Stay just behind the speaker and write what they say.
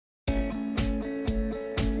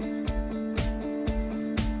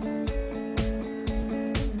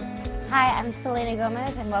Hi, I'm Selena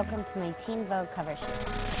Gomez, and welcome to my Teen Vogue cover shoot.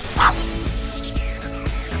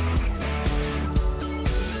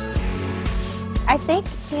 I think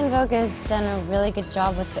Teen Vogue has done a really good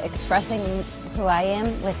job with expressing who I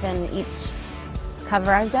am within each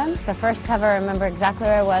cover I've done. The first cover, I remember exactly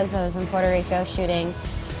where I was. I was in Puerto Rico shooting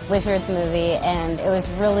Wizard's movie, and it was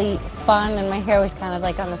really fun, and my hair was kind of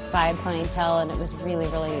like on the side ponytail, and it was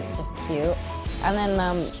really, really just cute. And then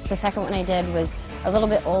the second one I did was a little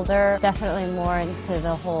bit older, definitely more into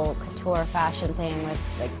the whole couture fashion thing with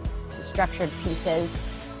like structured pieces.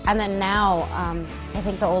 And then now, I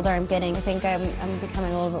think the older I'm getting, I think I'm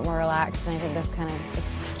becoming a little bit more relaxed, and I think this kind of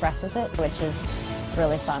expresses it, which is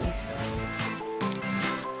really fun.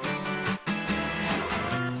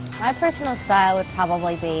 My personal style would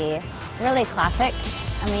probably be really classic.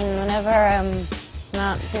 I mean, whenever I'm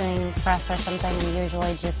not doing press or something, I'm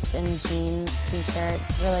usually just in jeans, t-shirts,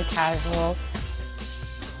 really casual.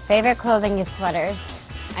 Favorite clothing is sweaters.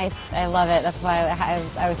 I love it. That's why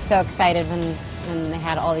I was so excited when they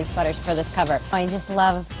had all these sweaters for this cover. I just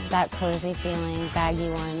love that cozy feeling, baggy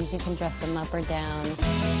ones. You can dress them up or down.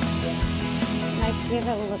 My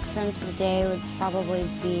favorite look from today would probably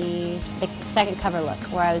be the second cover look,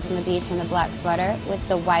 where I was on the beach in a black sweater with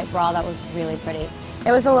the white bra. That was really pretty.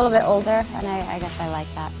 It was a little bit older, and I guess I like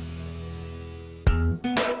that.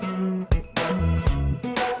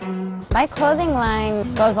 My clothing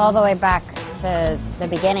line goes all the way back to the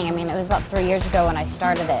beginning. I mean, it was about 3 years ago when I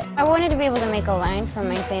started it. I wanted to be able to make a line for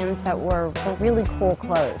my fans that were really cool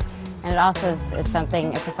clothes. And it also is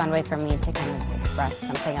something, it's a fun way for me to kind of express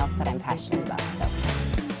something else that I'm passionate about. So.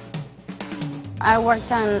 I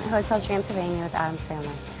worked on Hotel Transylvania with Adam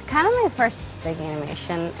Sandler. Kind of my first big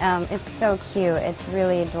animation. It's so cute. It's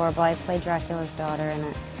really adorable. I play Dracula's daughter in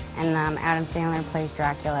it, and Adam Sandler plays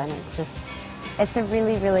Dracula, and it's a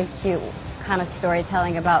really, really cute kind of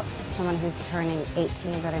storytelling about someone who's turning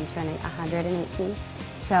 18, but I'm turning 118.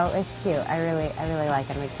 So it's cute. I really like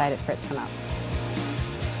it. I'm excited for it to come out.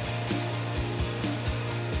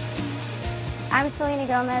 I'm Selena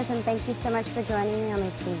Gomez, and thank you so much for joining me on my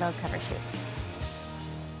Teen Vogue cover shoot.